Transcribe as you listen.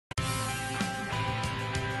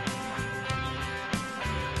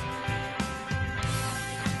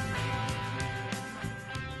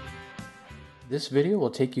This video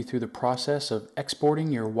will take you through the process of exporting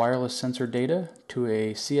your wireless sensor data to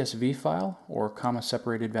a CSV file or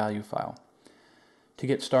comma-separated value file. To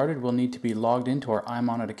get started, we'll need to be logged into our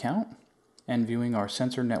iMonnit account and viewing our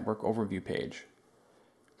sensor network overview page.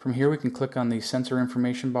 From here we can click on the sensor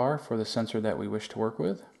information bar for the sensor that we wish to work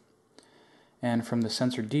with. And from the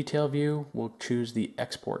sensor detail view, we'll choose the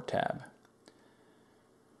Export tab.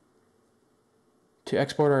 To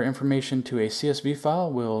export our information to a CSV file,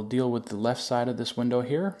 we'll deal with the left side of this window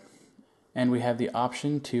here, and we have the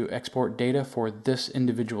option to export data for this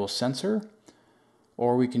individual sensor,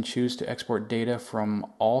 or we can choose to export data from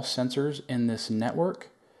all sensors in this network.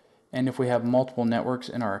 And if we have multiple networks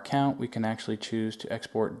in our account, we can actually choose to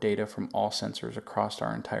export data from all sensors across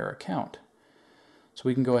our entire account. So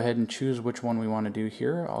we can go ahead and choose which one we want to do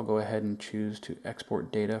here. I'll go ahead and choose to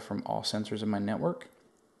export data from all sensors in my network.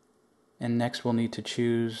 And next we'll need to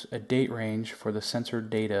choose a date range for the sensor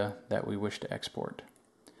data that we wish to export.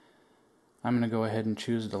 I'm going to go ahead and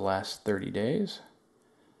choose the last 30 days.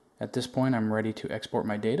 At this point I'm ready to export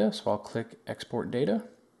my data, so I'll click Export Data.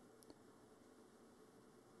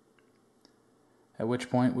 At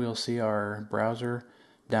which point we'll see our browser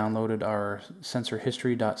downloaded our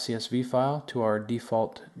sensorhistory.csv file to our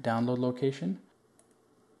default download location.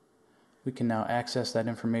 We can now access that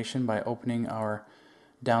information by opening our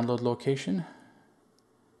download location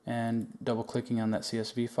and double clicking on that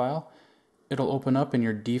CSV file. It'll open up in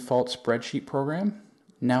your default spreadsheet program.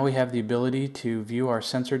 Now we have the ability to view our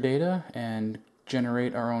sensor data and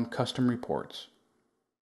generate our own custom reports.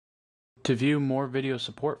 To view more video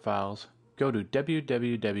support files, go to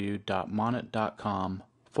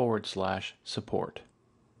www.monnit.com/support.